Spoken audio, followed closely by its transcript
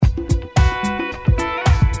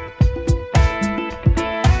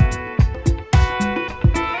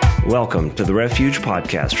Welcome to the Refuge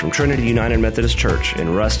Podcast from Trinity United Methodist Church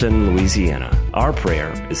in Ruston, Louisiana. Our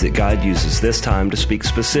prayer is that God uses this time to speak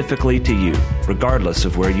specifically to you, regardless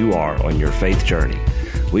of where you are on your faith journey.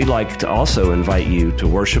 We'd like to also invite you to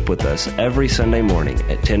worship with us every Sunday morning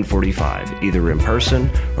at 10:45, either in person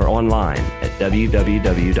or online at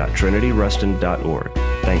www.trinityruston.org.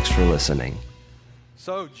 Thanks for listening.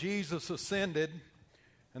 So Jesus ascended,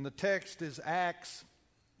 and the text is Acts,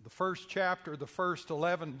 the first chapter, the first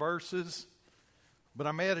 11 verses. But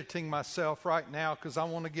I'm editing myself right now because I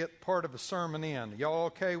want to get part of a sermon in. Y'all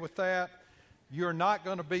okay with that? You're not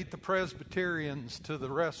going to beat the Presbyterians to the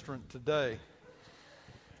restaurant today.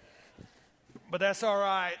 But that's all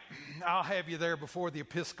right. I'll have you there before the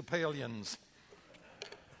Episcopalians.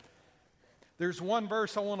 There's one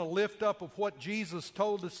verse I want to lift up of what Jesus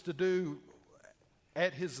told us to do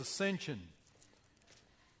at his ascension.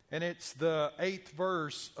 And it's the 8th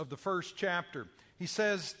verse of the first chapter. He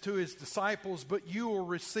says to his disciples, "But you will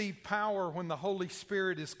receive power when the Holy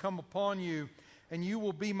Spirit is come upon you, and you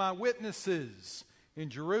will be my witnesses in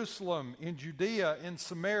Jerusalem, in Judea, in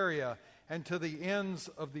Samaria, and to the ends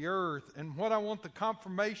of the earth." And what I want the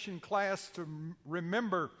confirmation class to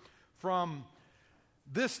remember from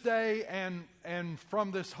this day and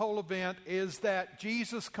from this whole event is that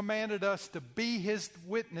Jesus commanded us to be his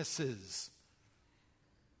witnesses.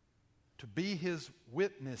 To be his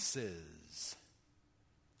witnesses.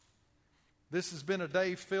 This has been a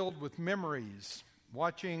day filled with memories,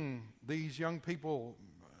 watching these young people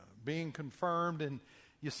being confirmed, and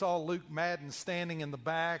you saw Luke Madden standing in the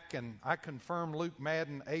back, and I confirmed Luke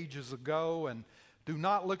Madden ages ago, and do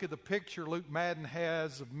not look at the picture Luke Madden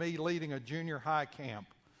has of me leading a junior high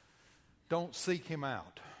camp. Don't seek him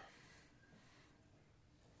out.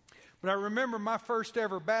 But I remember my first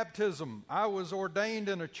ever baptism. I was ordained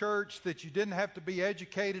in a church that you didn't have to be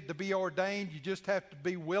educated to be ordained. You just have to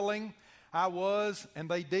be willing. I was, and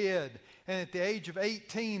they did. And at the age of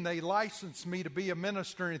 18, they licensed me to be a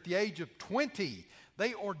minister. And at the age of 20,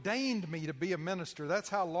 they ordained me to be a minister. That's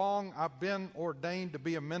how long I've been ordained to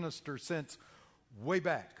be a minister, since way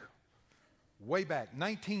back. Way back.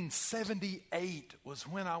 1978 was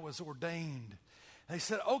when I was ordained. They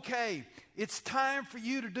said, "Okay, it's time for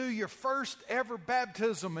you to do your first ever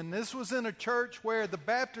baptism." And this was in a church where the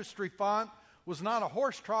baptistry font was not a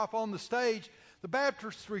horse trough on the stage. The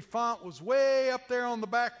baptistry font was way up there on the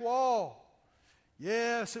back wall.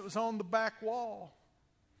 Yes, it was on the back wall.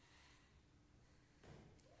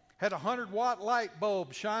 Had a 100-watt light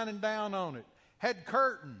bulb shining down on it. Had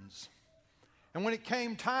curtains. And when it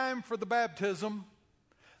came time for the baptism,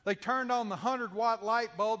 they turned on the 100-watt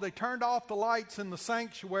light bulb. They turned off the lights in the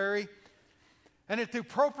sanctuary. And at the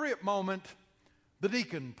appropriate moment, the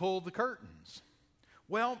deacon pulled the curtains.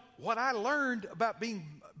 Well, what I learned about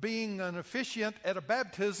being an officiant at a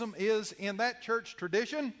baptism is, in that church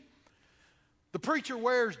tradition, the preacher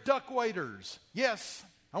wears duck waders. Yes,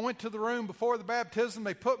 I went to the room before the baptism.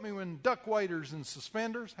 They put me in duck waders and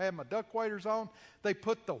suspenders. Had my duck waders on. They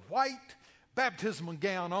put the white baptismal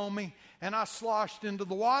gown on me, and I sloshed into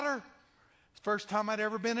the water. It's the first time I'd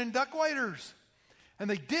ever been in duck waders. And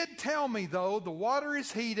they did tell me, though, the water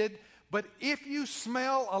is heated, but if you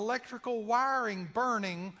smell electrical wiring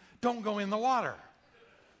burning, don't go in the water.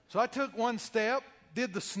 So I took one step,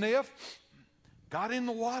 did the sniff, got in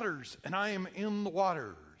the waters, and I am in the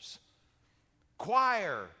waters.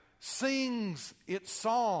 Choir sings its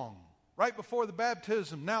song right before the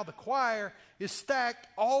baptism. Now the choir is stacked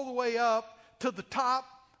all the way up to the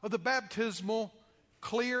top of the baptismal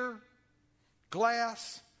clear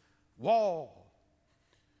glass wall.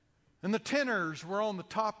 And the tenors were on the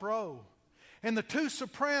top row. And the two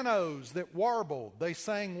sopranos that warbled, they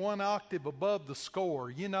sang one octave above the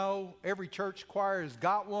score. You know, every church choir has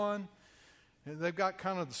got one. And they've got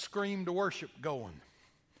kind of the scream to worship going.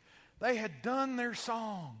 They had done their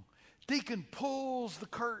song. Deacon pulls the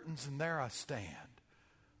curtains, and there I stand.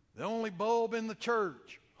 The only bulb in the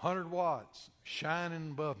church, 100 watts,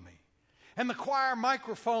 shining above me. And the choir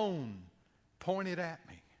microphone pointed at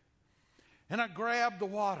me. And I grab the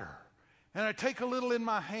water, and I take a little in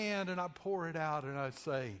my hand, and I pour it out, and I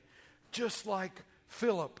say, just like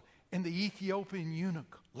Philip and the Ethiopian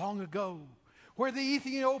eunuch long ago, where the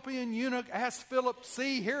Ethiopian eunuch asked Philip,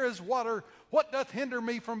 "See, here is water. What doth hinder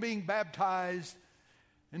me from being baptized?"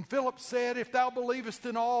 And Philip said, "If thou believest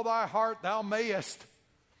in all thy heart, thou mayest."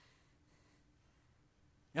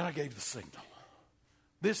 And I gave the signal.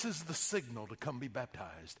 This is the signal to come be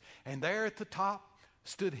baptized. And there at the top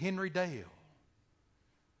stood Henry Dale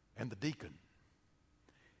and the deacon.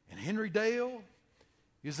 And Henry Dale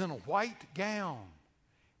is in a white gown.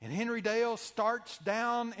 And Henry Dale starts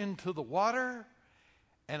down into the water,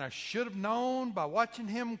 And I should have known by watching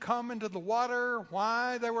him come into the water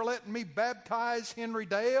why they were letting me baptize Henry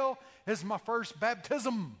Dale as my first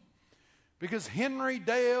baptism. Because Henry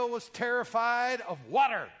Dale was terrified of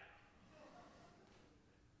water.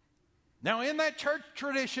 Now, in that church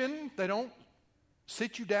tradition, they don't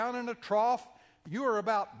sit you down in a trough. You are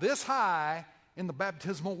about this high in the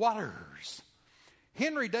baptismal waters.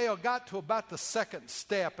 Henry Dale got to about the second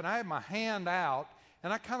step, and I had my hand out,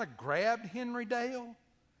 and I kind of grabbed Henry Dale,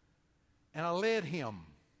 and I led him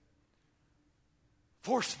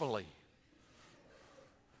forcefully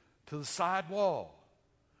to the side wall,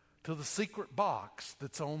 to the secret box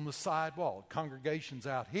that's on the side wall. Congregation's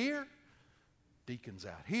out here, deacons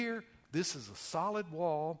out here. This is a solid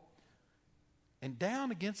wall, and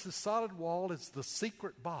down against the solid wall is the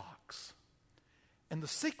secret box. And the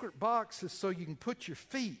secret box is so you can put your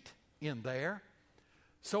feet in there,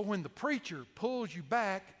 so when the preacher pulls you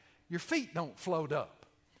back, your feet don't float up.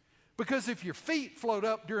 Because if your feet float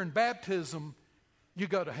up during baptism, you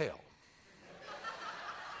go to hell.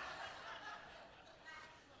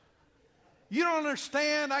 You don't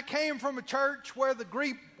understand. I came from a church where the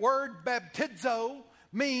Greek word baptizo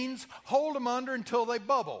means hold them under until they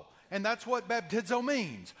bubble. And that's what baptizo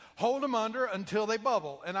means. Hold them under until they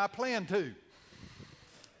bubble. And I plan to.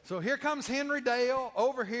 So here comes Henry Dale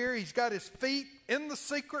over here. He's got his feet in the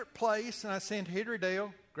secret place. And I said, Henry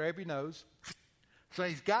Dale, grab your nose. So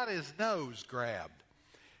he's got his nose grabbed.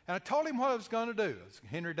 And I told him what I was going to do. I said,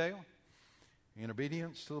 Henry Dale, in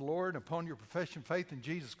obedience to the Lord and upon your profession of faith in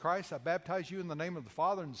Jesus Christ, I baptize you in the name of the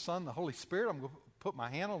Father and the Son and the Holy Spirit. I'm going to put my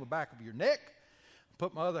hand on the back of your neck,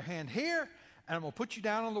 put my other hand here, and I'm going to put you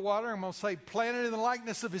down on the water. I'm going to say, planted in the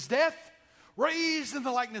likeness of his death, raised in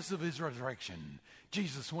the likeness of his resurrection.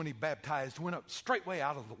 Jesus, when he baptized, went up straightway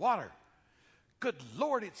out of the water. Good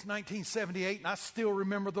Lord, it's 1978, and I still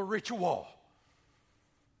remember the ritual.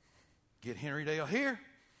 Get Henry Dale here,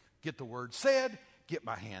 get the word said, get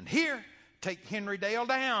my hand here, take Henry Dale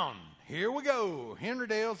down. Here we go. Henry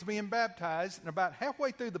Dale's being baptized, and about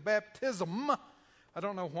halfway through the baptism, I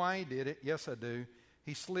don't know why he did it. Yes, I do.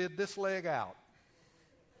 He slid this leg out.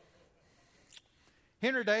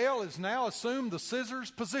 Henry Dale has now assumed the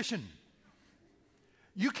scissors position.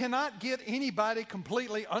 You cannot get anybody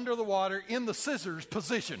completely under the water in the scissors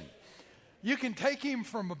position. You can take him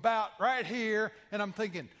from about right here, and I'm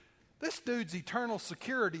thinking, this dude's eternal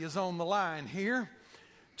security is on the line here.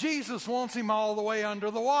 Jesus wants him all the way under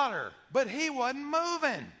the water, but he wasn't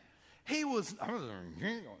moving. He was,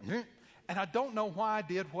 and I don't know why I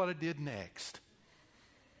did what I did next.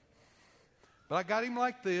 But I got him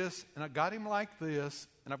like this, and I got him like this,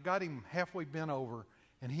 and I've got him halfway bent over,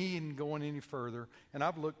 and he isn't going any further. And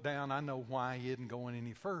I've looked down, I know why he isn't going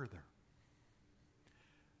any further.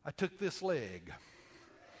 I took this leg,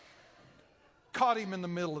 caught him in the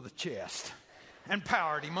middle of the chest, and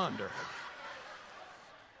powered him under.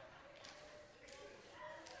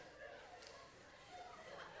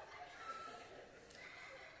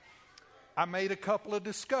 I made a couple of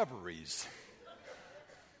discoveries.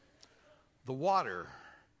 The water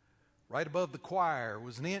right above the choir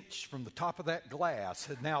was an inch from the top of that glass,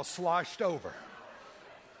 had now sloshed over.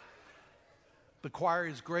 The choir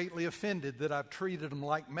is greatly offended that I've treated them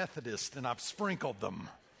like Methodists and I've sprinkled them.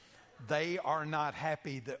 They are not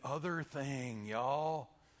happy. The other thing, y'all,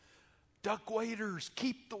 duck waders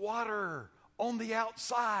keep the water on the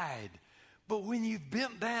outside. But when you've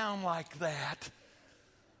bent down like that,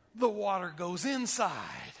 the water goes inside.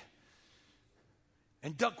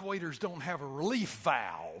 And duck waders don't have a relief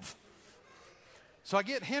valve. So I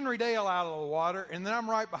get Henry Dale out of the water, and then I'm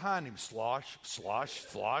right behind him. Slosh, slosh,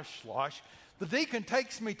 slosh, slosh. The deacon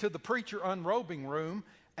takes me to the preacher unrobing room,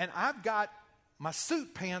 and I've got my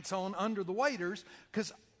suit pants on under the waders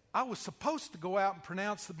because I was supposed to go out and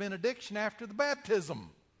pronounce the benediction after the baptism.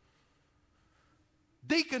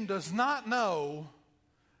 Deacon does not know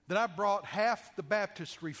that I brought half the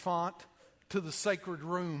baptistry font to the sacred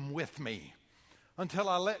room with me until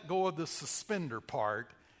I let go of the suspender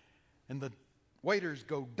part, and the waders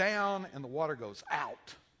go down and the water goes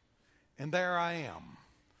out. And there I am.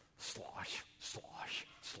 Slosh, slosh,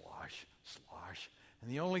 slosh, slosh.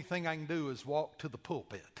 And the only thing I can do is walk to the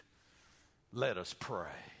pulpit. Let us pray.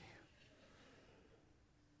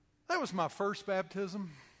 That was my first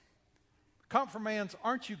baptism. Confirmands,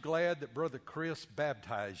 aren't you glad that Brother Chris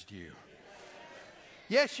baptized you?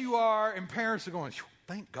 Yes, you are. And parents are going,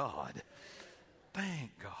 thank God.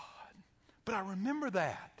 Thank God. But I remember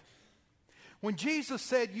that. When Jesus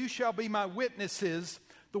said, you shall be my witnesses,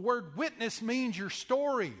 the word witness means your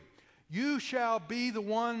story. You shall be the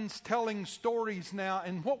ones telling stories now.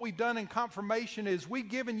 And what we've done in confirmation is we've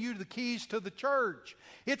given you the keys to the church.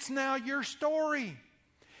 It's now your story.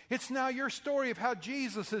 It's now your story of how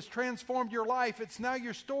Jesus has transformed your life. It's now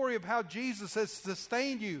your story of how Jesus has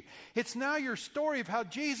sustained you. It's now your story of how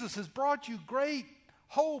Jesus has brought you great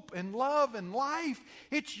hope and love and life.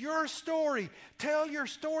 It's your story. Tell your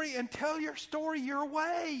story and tell your story your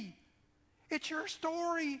way. It's your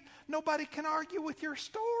story. Nobody can argue with your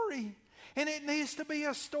story. And it needs to be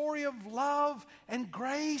a story of love and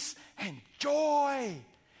grace and joy.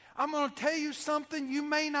 I'm going to tell you something you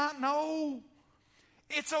may not know.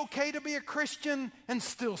 It's okay to be a Christian and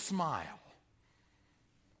still smile.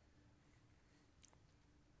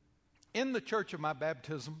 In the church of my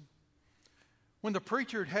baptism, when the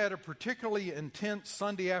preacher had a particularly intense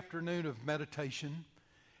Sunday afternoon of meditation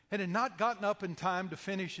and had not gotten up in time to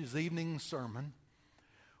finish his evening sermon,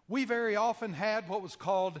 we very often had what was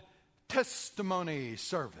called testimony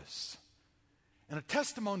service. And a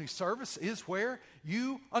testimony service is where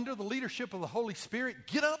you, under the leadership of the Holy Spirit,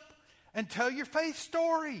 get up and tell your faith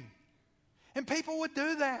story. And people would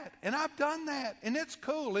do that. And I've done that. And it's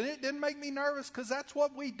cool. And it didn't make me nervous because that's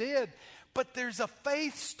what we did. But there's a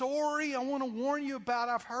faith story I want to warn you about.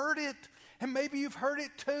 I've heard it. And maybe you've heard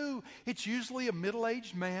it too. It's usually a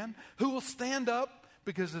middle-aged man who will stand up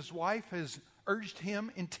because his wife has urged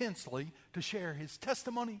him intensely to share his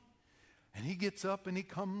testimony. And he gets up and he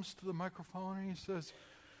comes to the microphone and he says,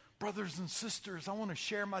 brothers and sisters, I want to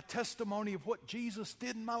share my testimony of what Jesus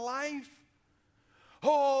did in my life.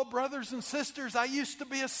 Oh, brothers and sisters, I used to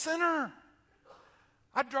be a sinner.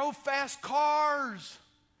 I drove fast cars.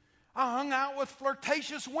 I hung out with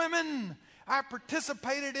flirtatious women. I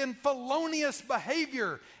participated in felonious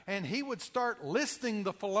behavior. And he would start listing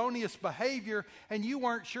the felonious behavior, and you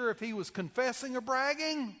weren't sure if he was confessing or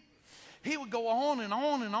bragging. He would go on and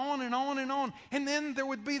on and on and on and on. And then there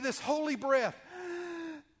would be this holy breath.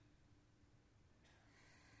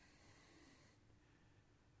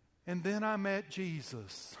 And then I met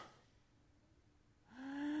Jesus.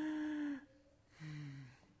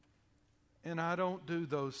 And I don't do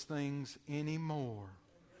those things anymore.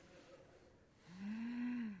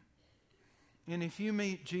 And if you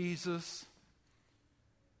meet Jesus,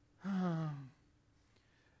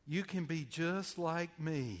 you can be just like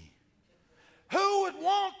me. Who would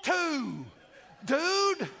want to,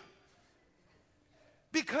 dude?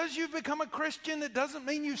 Because you've become a Christian, it doesn't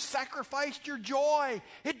mean you sacrificed your joy.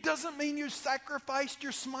 It doesn't mean you sacrificed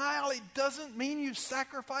your smile. It doesn't mean you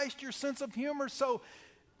sacrificed your sense of humor. So,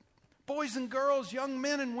 boys and girls, young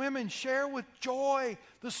men and women, share with joy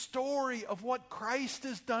the story of what Christ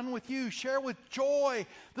has done with you. Share with joy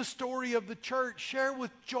the story of the church. Share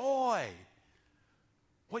with joy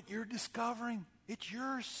what you're discovering. It's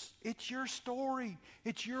yours. It's your story.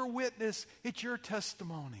 It's your witness. It's your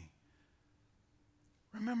testimony.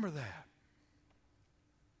 Remember that.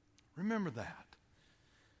 Remember that.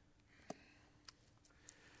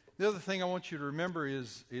 The other thing I want you to remember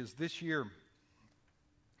is this year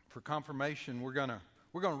for confirmation, we're going to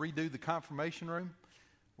redo the confirmation room.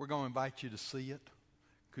 We're going to invite you to see it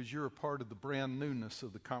because you're a part of the brand newness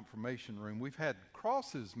of the confirmation room. We've had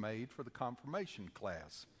crosses made for the confirmation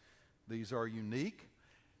class. These are unique,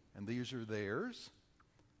 and these are theirs.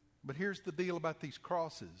 But here's the deal about these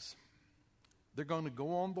crosses. They're going to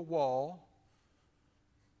go on the wall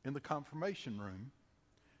in the confirmation room,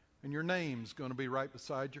 and your name's going to be right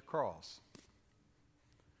beside your cross.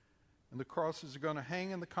 And the crosses are going to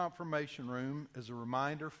hang in the confirmation room as a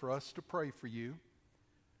reminder for us to pray for you.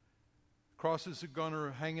 Crosses are going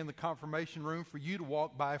to hang in the confirmation room for you to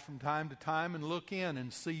walk by from time to time and look in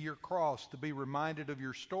and see your cross, to be reminded of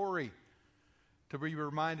your story, to be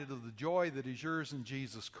reminded of the joy that is yours in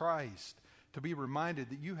Jesus Christ, to be reminded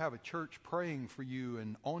that you have a church praying for you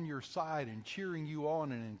and on your side and cheering you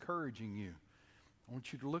on and encouraging you. I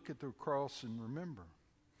want you to look at the cross and remember.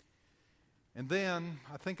 And then,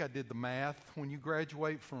 I think I did the math, when you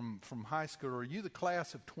graduate from high school, are you the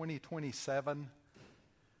class of 2027?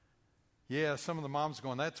 Yeah, some of the moms are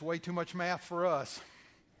going, that's way too much math for us.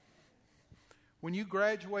 When you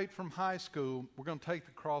graduate from high school, we're going to take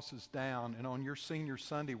the crosses down, and on your senior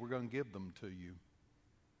Sunday, we're going to give them to you.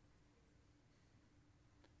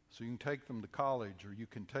 So you can take them to college, or you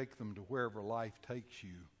can take them to wherever life takes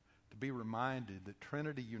you, to be reminded that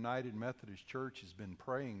Trinity United Methodist Church has been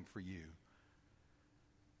praying for you,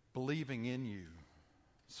 believing in you,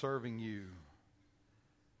 serving you,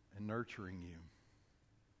 and nurturing you.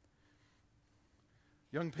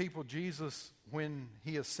 Young people, Jesus, when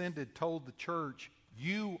he ascended, told the church,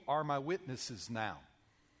 you are my witnesses now.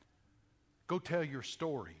 Go tell your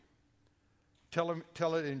story.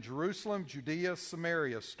 Tell it in Jerusalem, Judea,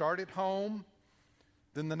 Samaria. Start at home,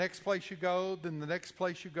 then the next place you go, then the next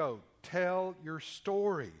place you go. Tell your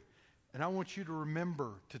story. And I want you to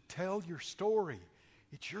remember to tell your story.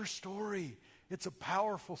 It's your story. It's a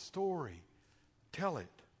powerful story. Tell it.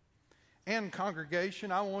 And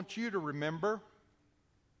congregation, I want you to remember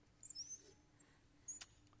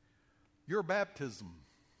your baptism.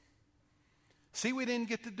 See, we didn't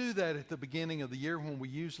get to do that at the beginning of the year when we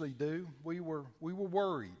usually do. We were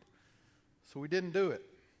worried, so we didn't do it.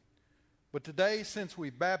 But today, since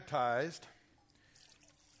we baptized,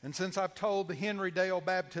 and since I've told the Henry Dale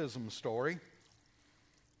baptism story,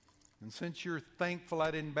 and since you're thankful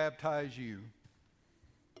I didn't baptize you,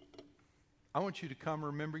 I want you to come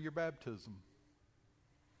remember your baptism.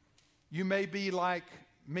 You may be like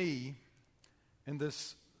me in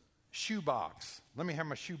this shoebox. Let me have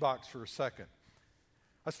my shoebox for a second.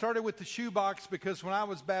 I started with the shoebox because when I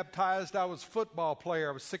was baptized, I was a football player.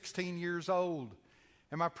 I was 16 years old.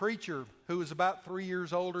 And my preacher, who was about 3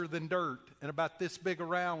 years older than dirt and about this big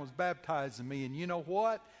around, was baptizing me. And you know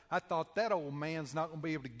what? I thought that old man's not going to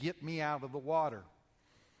be able to get me out of the water.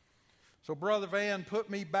 So Brother Van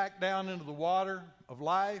put me back down into the water of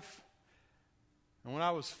life. And when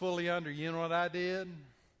I was fully under, you know what I did?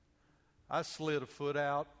 I slid a foot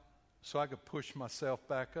out so I could push myself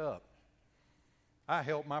back up. I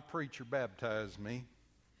helped my preacher baptize me.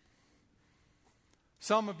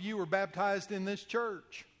 Some of you were baptized in this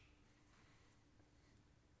church.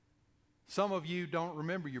 Some of you don't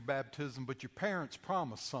remember your baptism, but your parents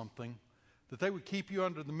promised something, that they would keep you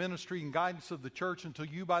under the ministry and guidance of the church until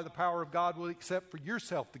you, by the power of God, will accept for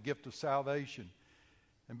yourself the gift of salvation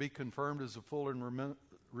and be confirmed as a full and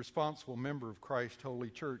responsible member of Christ's holy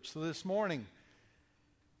church. So this morning,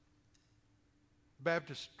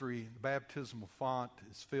 baptistry, the baptismal font,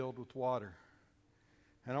 is filled with water.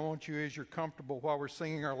 And I want you, as you're comfortable while we're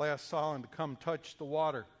singing our last song, to come touch the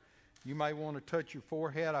water. You may want to touch your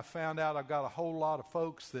forehead. I found out I've got a whole lot of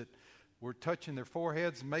folks that were touching their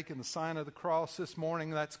foreheads and making the sign of the cross this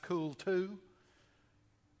morning. That's cool too.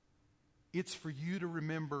 It's for you to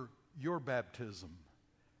remember your baptism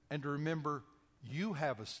and to remember you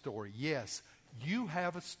have a story. Yes, you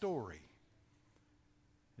have a story.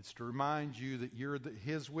 It's to remind you that you're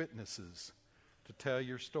His witnesses to tell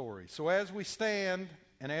your story. So as we stand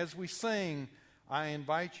and as we sing, I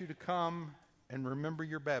invite you to come and remember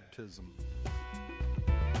your baptism.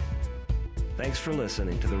 Thanks for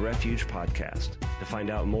listening to the Refuge Podcast. To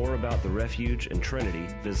find out more about the Refuge and Trinity,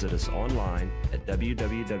 visit us online at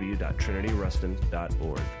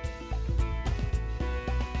www.trinityruston.org.